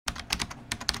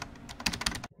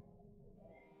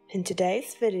In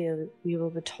today's video, we will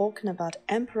be talking about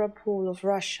Emperor Paul of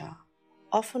Russia,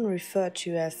 often referred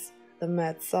to as the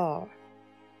Mad Tsar.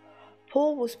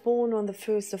 Paul was born on the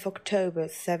 1st of October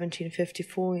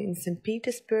 1754 in St.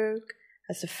 Petersburg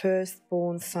as the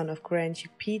firstborn son of Grand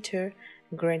Duke Peter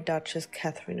and Grand Duchess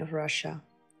Catherine of Russia.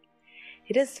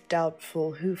 It is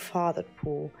doubtful who fathered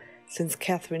Paul, since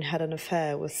Catherine had an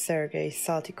affair with Sergei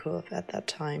Saltykov at that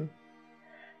time.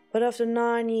 But after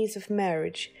 9 years of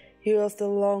marriage, he was the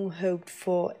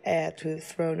long-hoped-for heir to the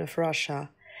throne of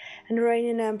Russia, and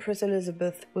reigning Empress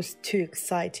Elizabeth was too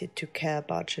excited to care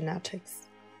about genetics.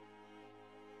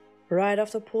 Right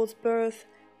after Paul's birth,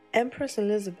 Empress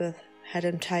Elizabeth had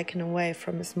him taken away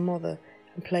from his mother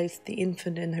and placed the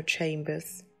infant in her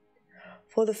chambers.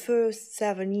 For the first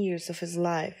 7 years of his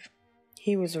life,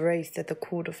 he was raised at the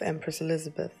court of Empress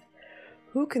Elizabeth,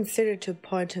 who considered to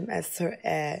appoint him as her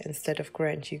heir instead of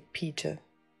Grand Duke Peter.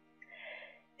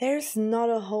 There is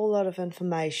not a whole lot of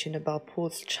information about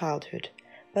Paul's childhood,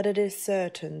 but it is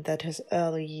certain that his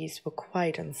early years were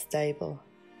quite unstable.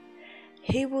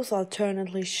 He was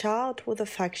alternately showered with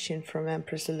affection from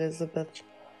Empress Elizabeth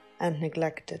and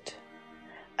neglected.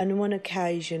 On one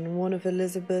occasion, one of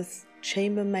Elizabeth's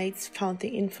chambermaids found the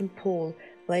infant Paul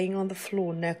laying on the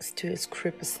floor next to his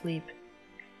crib asleep.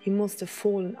 He must have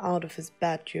fallen out of his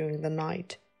bed during the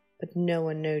night, but no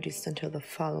one noticed until the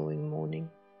following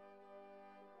morning.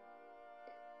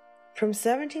 From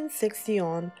 1760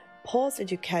 on, Paul's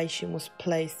education was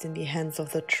placed in the hands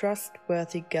of the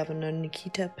trustworthy governor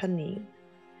Nikita Panin.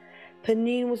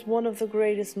 Panin was one of the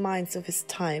greatest minds of his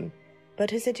time, but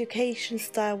his education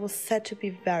style was said to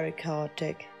be very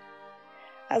chaotic.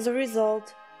 As a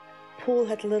result, Paul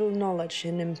had little knowledge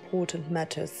in important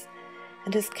matters,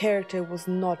 and his character was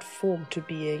not formed to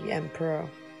be an emperor.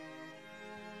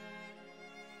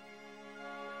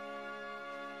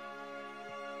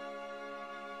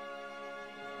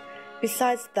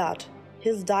 Besides that,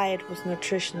 his diet was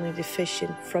nutritionally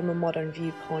deficient from a modern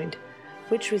viewpoint,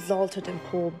 which resulted in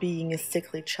Paul being a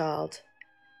sickly child.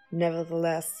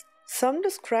 Nevertheless, some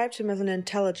described him as an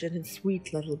intelligent and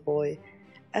sweet little boy,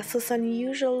 as his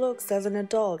unusual looks as an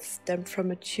adult stemmed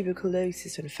from a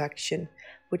tuberculosis infection,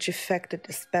 which affected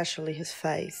especially his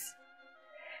face.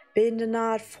 Being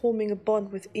denied forming a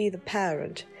bond with either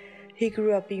parent, he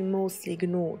grew up being mostly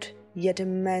ignored, yet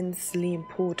immensely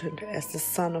important as the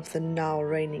son of the now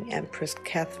reigning Empress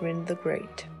Catherine the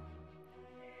Great.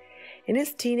 In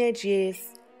his teenage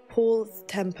years, Paul's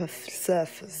temper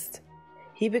surfaced.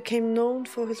 He became known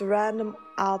for his random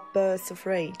outbursts of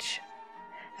rage.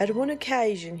 At one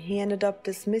occasion, he ended up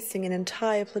dismissing an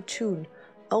entire platoon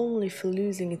only for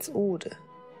losing its order.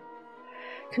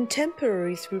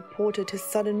 Contemporaries reported his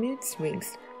sudden mood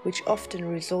swings, which often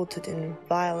resulted in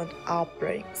violent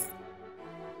outbreaks.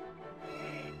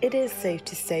 It is safe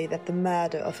to say that the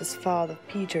murder of his father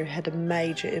Peter had a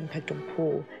major impact on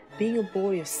Paul, being a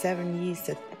boy of 7 years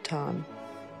at the time.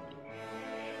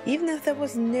 Even if there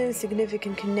was no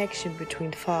significant connection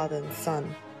between father and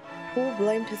son, Paul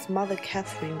blamed his mother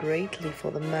Catherine greatly for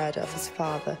the murder of his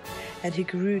father, and he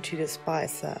grew to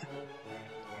despise her.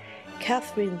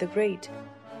 Catherine the Great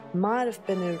might have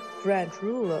been a grand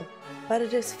ruler, but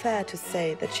it is fair to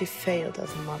say that she failed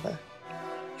as a mother.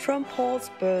 From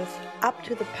Paul's birth up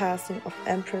to the passing of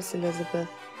Empress Elizabeth,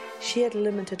 she had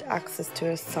limited access to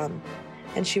her son,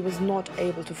 and she was not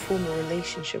able to form a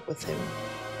relationship with him.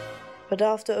 But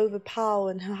after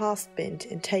overpowering her husband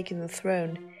and taking the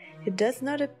throne, it does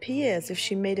not appear as if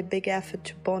she made a big effort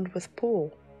to bond with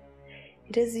Paul.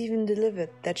 It is even delivered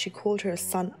that she called her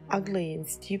son ugly and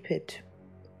stupid.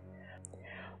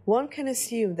 One can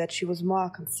assume that she was more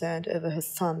concerned over her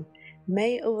son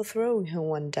may overthrow her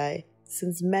one day,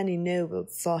 since many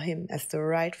nobles saw him as the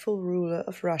rightful ruler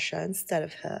of Russia instead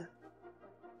of her.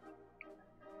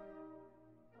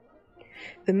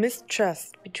 The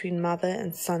mistrust between mother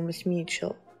and son was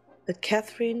mutual, but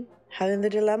Catherine, having the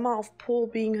dilemma of Paul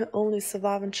being her only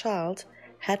surviving child,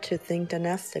 had to think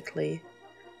dynastically.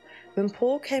 When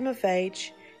Paul came of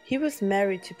age, he was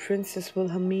married to Princess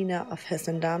Wilhelmina of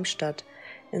Hessen-Darmstadt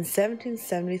in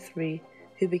 1773,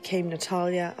 who became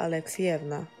Natalia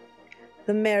Alexeyevna.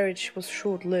 The marriage was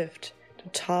short-lived.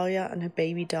 Natalia and her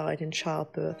baby died in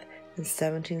childbirth in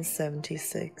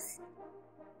 1776.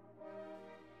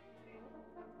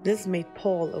 This made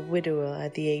Paul a widower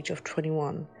at the age of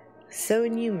 21, so a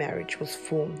new marriage was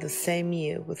formed the same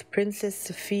year with Princess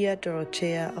Sophia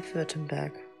Dorothea of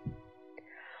Württemberg.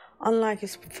 Unlike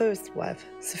his first wife,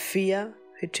 Sophia,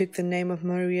 who took the name of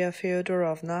Maria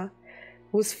Feodorovna,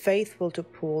 was faithful to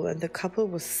Paul, and the couple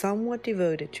was somewhat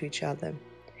devoted to each other.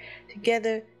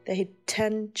 Together they had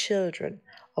 10 children,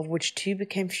 of which 2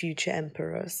 became future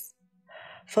emperors.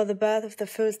 For the birth of the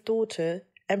first daughter,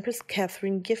 Empress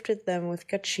Catherine gifted them with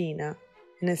Gatchina,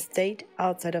 an estate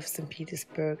outside of St.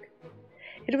 Petersburg.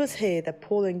 It was here that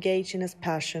Paul engaged in his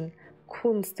passion,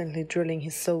 constantly drilling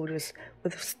his soldiers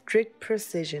with strict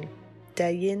precision,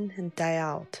 day in and day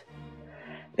out.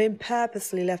 Being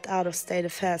purposely left out of state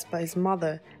affairs by his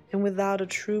mother and without a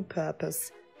true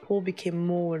purpose, Paul became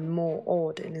more and more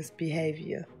odd in his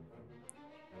behavior.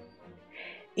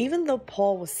 Even though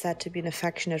Paul was said to be an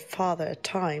affectionate father at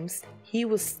times, he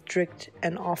was strict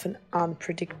and often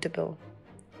unpredictable.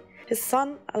 His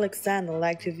son Alexander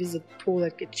liked to visit Paul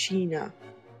at Gatchina,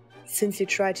 since he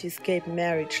tried to escape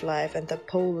marriage life and the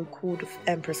Polar court of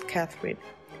Empress Catherine.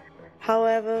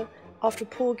 However, after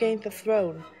Paul gained the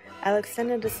throne,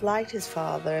 Alexander disliked his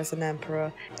father as an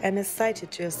emperor and is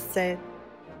cited to have said,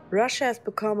 "Russia has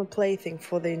become a plaything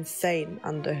for the insane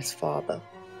under his father."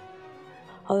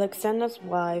 Alexander's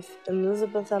wife,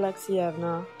 Elizabeth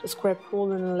Alexeyevna, described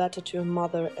Paul in a letter to her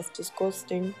mother as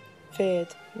disgusting,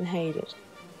 feared, and hated.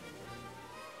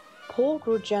 Paul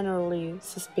grew generally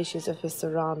suspicious of his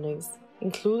surroundings,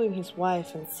 including his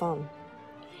wife and son.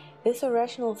 This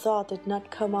irrational thought did not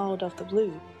come out of the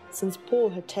blue, since Paul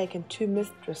had taken 2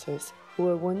 mistresses who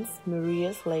were once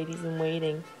Maria's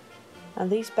ladies-in-waiting, and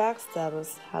these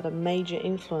backstabbers had a major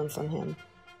influence on him.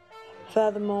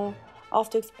 Furthermore,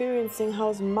 after experiencing how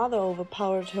his mother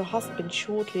overpowered her husband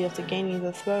shortly after gaining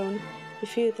the throne, he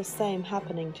feared the same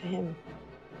happening to him.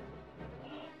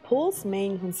 Paul's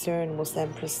main concern was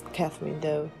Empress Catherine,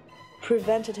 though, who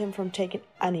prevented him from taking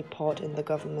any part in the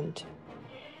government.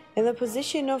 In the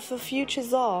position of the future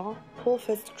Tsar, Paul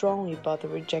felt strongly about the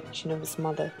rejection of his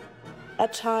mother.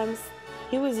 At times,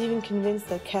 he was even convinced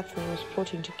that Catherine was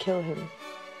plotting to kill him.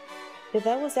 If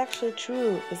that was actually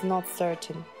true is not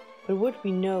certain, but what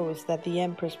we know is that the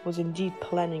Empress was indeed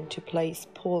planning to place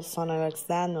Paul's son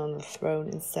Alexander on the throne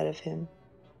instead of him.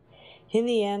 In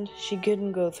the end, she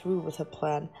couldn't go through with her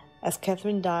plan, as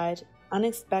Catherine died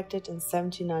unexpected in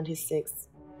 1796.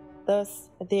 Thus,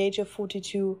 at the age of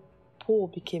 42, Paul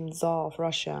became Tsar of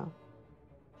Russia.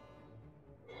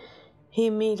 He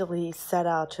immediately set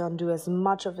out to undo as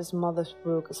much of his mother's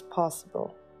work as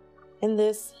possible. In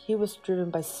this, he was driven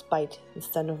by spite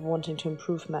instead of wanting to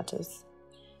improve matters.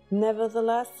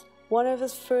 Nevertheless, one of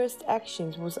his first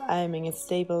actions was aiming at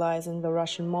stabilizing the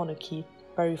Russian monarchy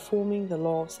by reforming the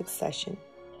law of succession.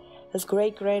 His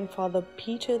great-grandfather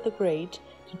Peter the Great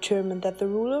determined that the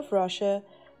ruler of Russia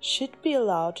should be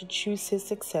allowed to choose his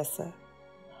successor.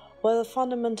 While the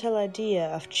fundamental idea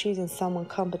of choosing someone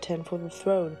competent for the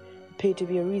throne appeared to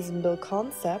be a reasonable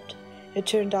concept, it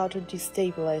turned out to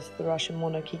destabilize the Russian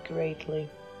monarchy greatly.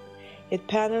 It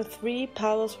paneled 3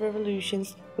 palace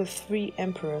revolutions with 3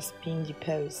 emperors being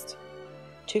deposed.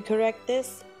 To correct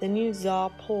this, the new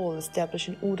Tsar Paul established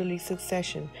an orderly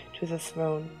succession to the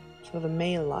throne through the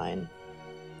male line.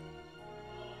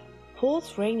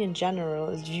 Paul's reign in general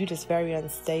is viewed as very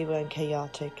unstable and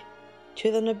chaotic.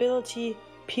 To the nobility,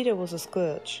 Peter was a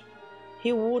scourge. He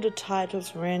awarded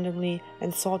titles randomly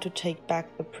and sought to take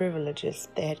back the privileges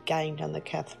they had gained under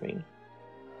Catherine.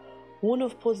 One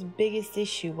of Paul's biggest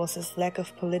issues was his lack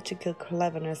of political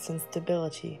cleverness and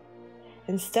stability.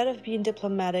 Instead of being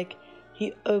diplomatic,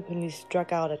 he openly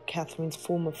struck out at Catherine's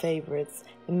former favorites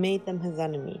and made them his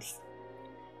enemies.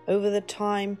 Over the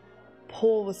time,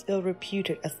 Paul was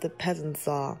ill-reputed as the peasant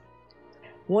Tsar.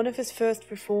 One of his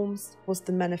first reforms was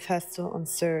the Manifesto on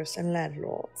Serfs and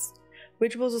Landlords,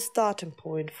 which was a starting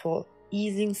point for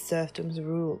easing serfdom's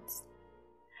rules.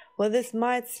 While this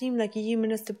might seem like a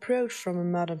humanist approach from a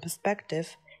modern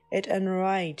perspective, it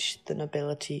enraged the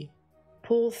nobility.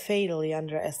 Paul fatally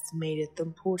underestimated the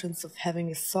importance of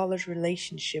having a solid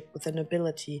relationship with the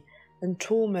nobility and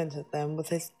tormented them with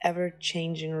his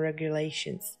ever-changing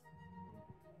regulations.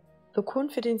 The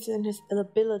confidence in his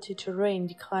ability to reign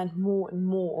declined more and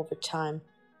more over time,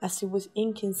 as he was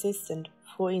inconsistent,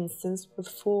 for instance, with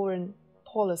foreign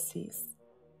policies.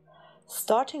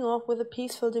 Starting off with a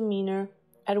peaceful demeanor,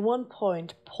 at one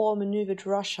point Paul maneuvered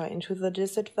Russia into the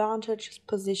disadvantageous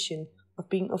position of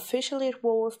being officially at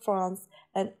war with France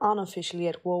and unofficially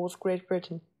at war with Great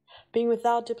Britain, being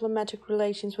without diplomatic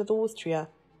relations with Austria,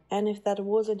 and if that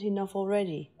wasn't enough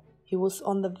already, he was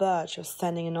on the verge of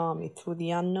sending an army through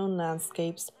the unknown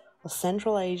landscapes of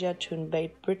Central Asia to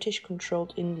invade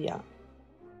British-controlled India.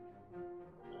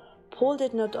 Paul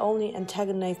did not only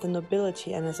antagonize the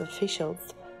nobility and his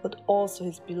officials, but also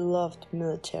his beloved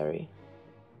military.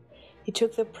 He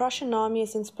took the Prussian army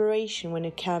as inspiration when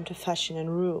it came to fashion and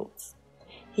rules.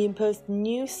 He imposed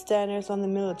new standards on the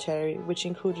military, which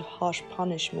included harsh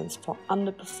punishments for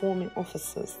underperforming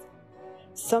officers.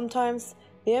 Sometimes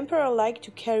The emperor liked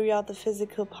to carry out the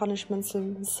physical punishments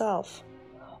himself,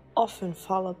 often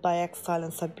followed by exile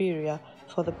in Siberia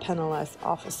for the penalized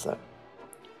officer.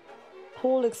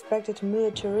 Paul expected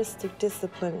militaristic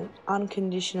discipline and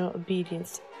unconditional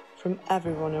obedience from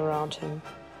everyone around him,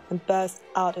 and burst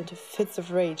out into fits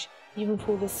of rage even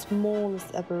for the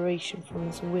smallest aberration from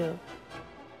his will.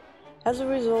 As a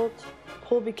result,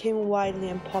 Paul became widely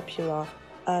unpopular,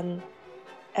 and,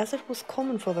 as it was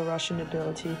common for the Russian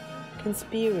nobility,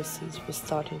 conspiracies were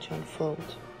starting to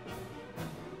unfold.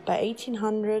 By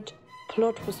 1800, a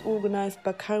plot was organized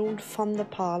by Count von der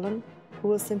Pahlen, who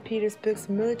was St. Petersburg's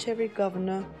military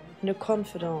governor and a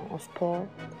confidant of Paul,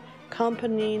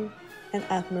 accompanying an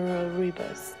Admiral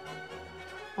Rebus.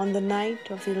 On the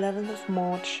night of the 11th of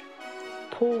March,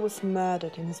 Paul was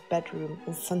murdered in his bedroom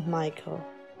in St. Michael,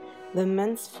 the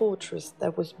immense fortress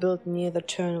that was built near the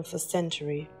turn of the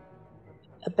century.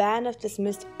 A band of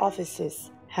dismissed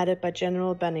officers, headed by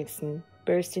General Bennigsen,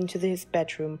 burst into his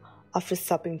bedroom after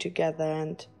supping together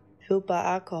and, filled by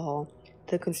alcohol,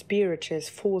 the conspirators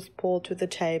forced Paul to the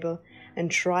table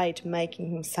and tried making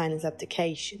him sign his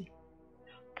abdication.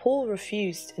 Paul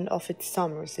refused and offered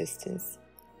some resistance.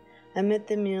 Amid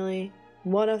the melee,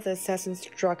 one of the assassins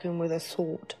struck him with a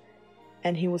sword,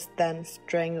 and he was then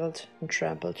strangled and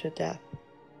trampled to death.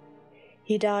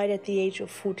 He died at the age of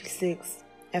 46,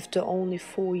 after only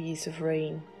 4 years of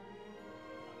reign.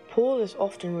 Paul is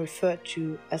often referred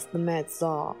to as the Mad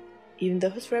Tsar, even though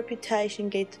his reputation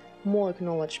gained more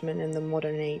acknowledgement in the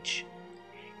modern age.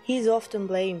 He is often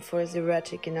blamed for his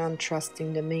erratic and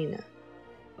untrusting demeanor.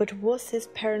 But was his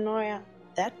paranoia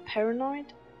that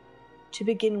paranoid? To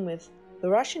begin with, the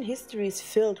Russian history is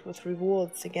filled with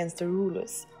revolts against the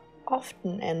rulers,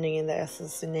 often ending in their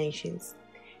assassinations.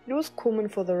 It was common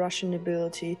for the Russian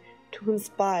nobility to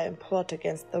conspire and plot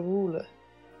against the ruler.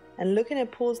 And looking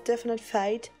at Paul's definite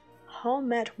fate, how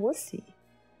mad was he?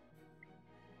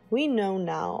 We know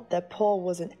now that Paul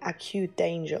was in acute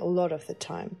danger a lot of the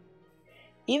time.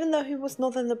 Even though he was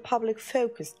not in the public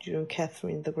focus during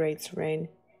Catherine the Great's reign,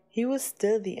 he was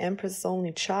still the empress's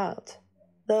only child.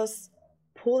 Thus,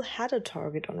 Paul had a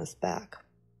target on his back.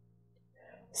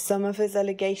 Some of his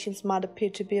allegations might appear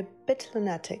to be a bit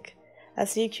lunatic,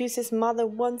 as he accused his mother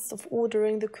once of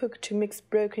ordering the cook to mix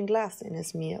broken glass in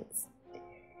his meals.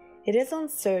 It is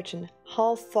uncertain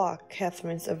how far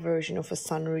Catherine's aversion of her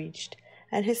son reached,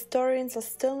 and historians are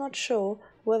still not sure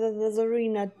whether the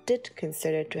Tsarina did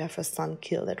consider to have her son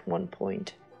killed at one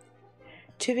point.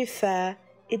 To be fair,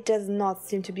 it does not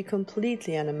seem to be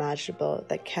completely unimaginable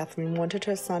that Catherine wanted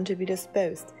her son to be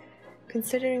disposed,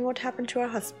 considering what happened to her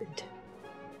husband.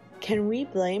 Can we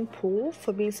blame Paul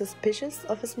for being suspicious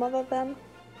of his mother then?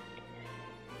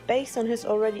 Based on his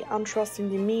already untrusting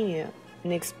demeanor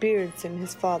and experiencing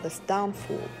his father's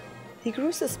downfall, he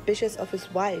grew suspicious of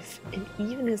his wife and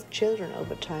even his children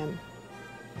over time.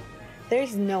 There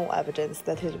is no evidence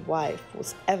that his wife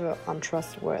was ever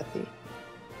untrustworthy.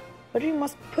 But we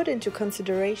must put into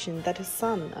consideration that his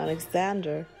son,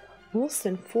 Alexander, was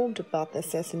informed about the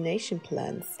assassination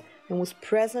plans and was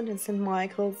present in St.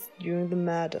 Michael's during the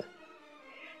murder.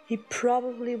 He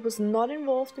probably was not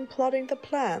involved in plotting the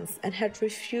plans and had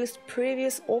refused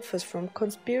previous offers from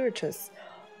conspirators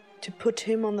to put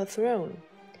him on the throne.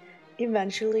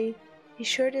 Eventually, he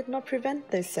sure did not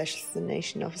prevent the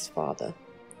assassination of his father.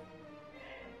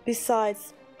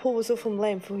 Besides, Paul was often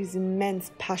blamed for his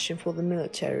immense passion for the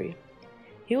military.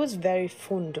 He was very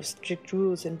fond of strict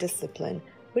rules and discipline,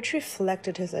 which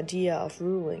reflected his idea of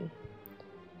ruling.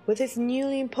 With his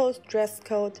newly imposed dress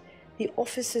code, the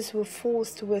officers were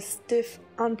forced to wear stiff,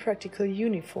 unpractical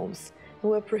uniforms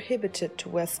and were prohibited to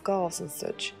wear scarves and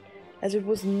such, as it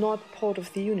was not part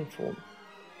of the uniform.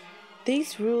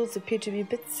 These rules appear to be a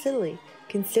bit silly,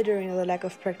 considering the lack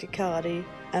of practicality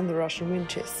and the Russian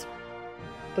winters.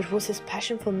 But was his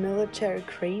passion for military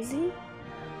crazy?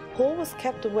 Paul was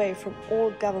kept away from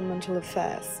all governmental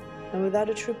affairs, and without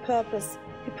a true purpose,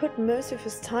 he put most of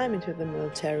his time into the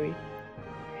military.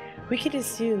 We can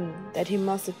assume that he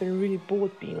must have been really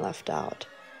bored being left out.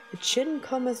 It shouldn't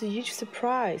come as a huge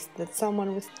surprise that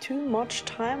someone with too much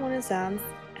time on his hands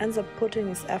ends up putting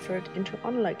his effort into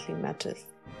unlikely matters.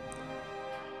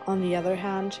 On the other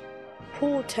hand,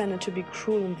 Paul tended to be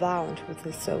cruel and violent with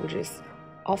his soldiers,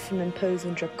 often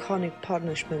imposing draconic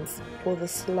punishments for the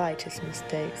slightest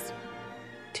mistakes.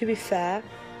 To be fair,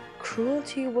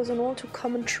 cruelty was an all too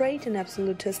common trait in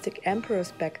absolutistic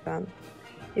emperors back then.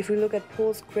 If we look at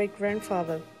Paul's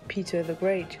great-grandfather, Peter the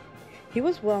Great, he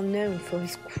was well known for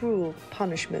his cruel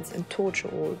punishments and torture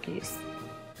orgies.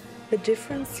 The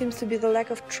difference seems to be the lack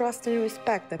of trust and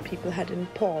respect that people had in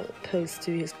Paul opposed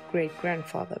to his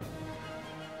great-grandfather.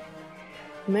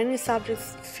 Many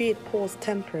subjects feared Paul's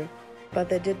temper, but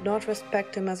they did not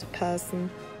respect him as a person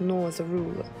nor as a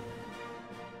ruler.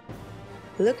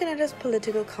 Looking at his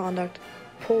political conduct,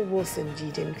 Paul was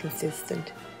indeed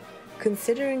inconsistent.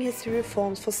 Considering his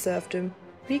reforms for serfdom,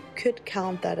 we could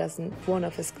count that as one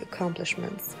of his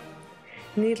accomplishments.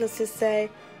 Needless to say,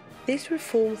 these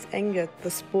reforms angered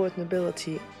the spoiled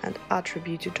nobility and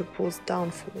attributed to Paul's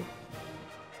downfall.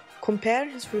 Comparing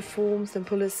his reforms and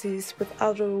policies with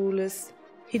other rulers,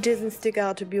 he doesn't stick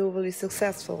out to be overly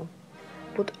successful.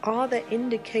 But are there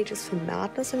indicators for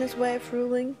madness in his way of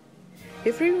ruling?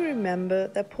 If we remember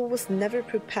that Paul was never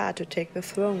prepared to take the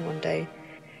throne one day,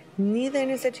 neither in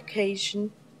his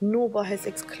education nor by his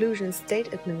exclusion in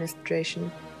state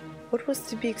administration, what was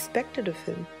to be expected of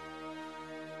him?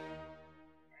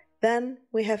 Then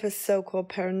we have his so-called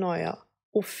paranoia,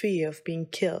 or fear of being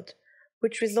killed,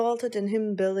 which resulted in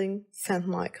him building St.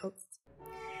 Michael's.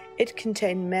 It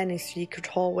contained many secret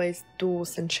hallways,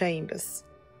 doors, and chambers.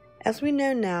 As we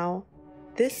know now,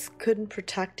 this couldn't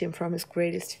protect him from his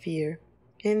greatest fear.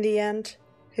 In the end,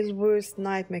 his worst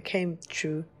nightmare came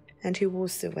true, and he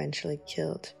was eventually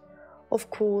killed. Of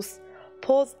course,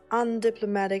 Paul's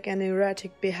undiplomatic and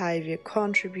erratic behavior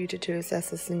contributed to his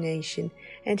assassination,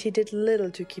 and he did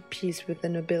little to keep peace with the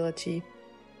nobility.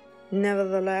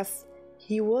 Nevertheless,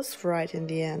 he was right in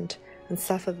the end, and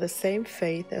suffered the same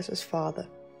fate as his father.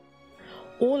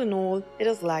 All in all, it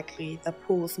is likely that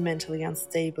Paul was mentally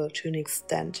unstable to an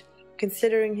extent,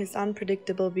 considering his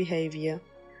unpredictable behavior.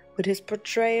 But his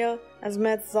portrayal as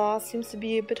Mad Tsar seems to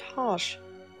be a bit harsh,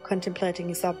 contemplating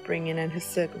his upbringing and his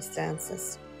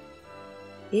circumstances.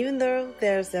 Even though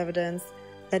there is evidence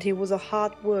that he was a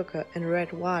hard worker and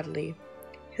read widely,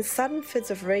 his sudden fits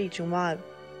of rage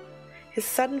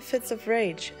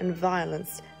and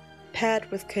violence, paired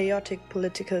with chaotic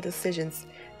political decisions,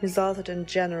 resulted in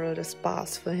general despair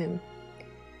for him.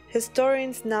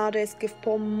 Historians nowadays give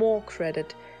Paul more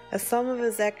credit, as some of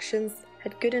his actions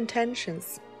had good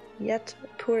intentions, yet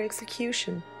poor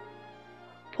execution.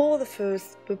 Paul I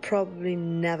will probably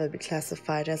never be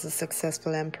classified as a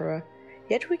successful emperor,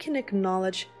 yet we can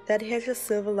acknowledge that he has his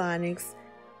silver linings,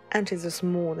 and he is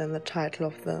more than the title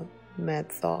of the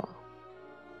Mad Tsar.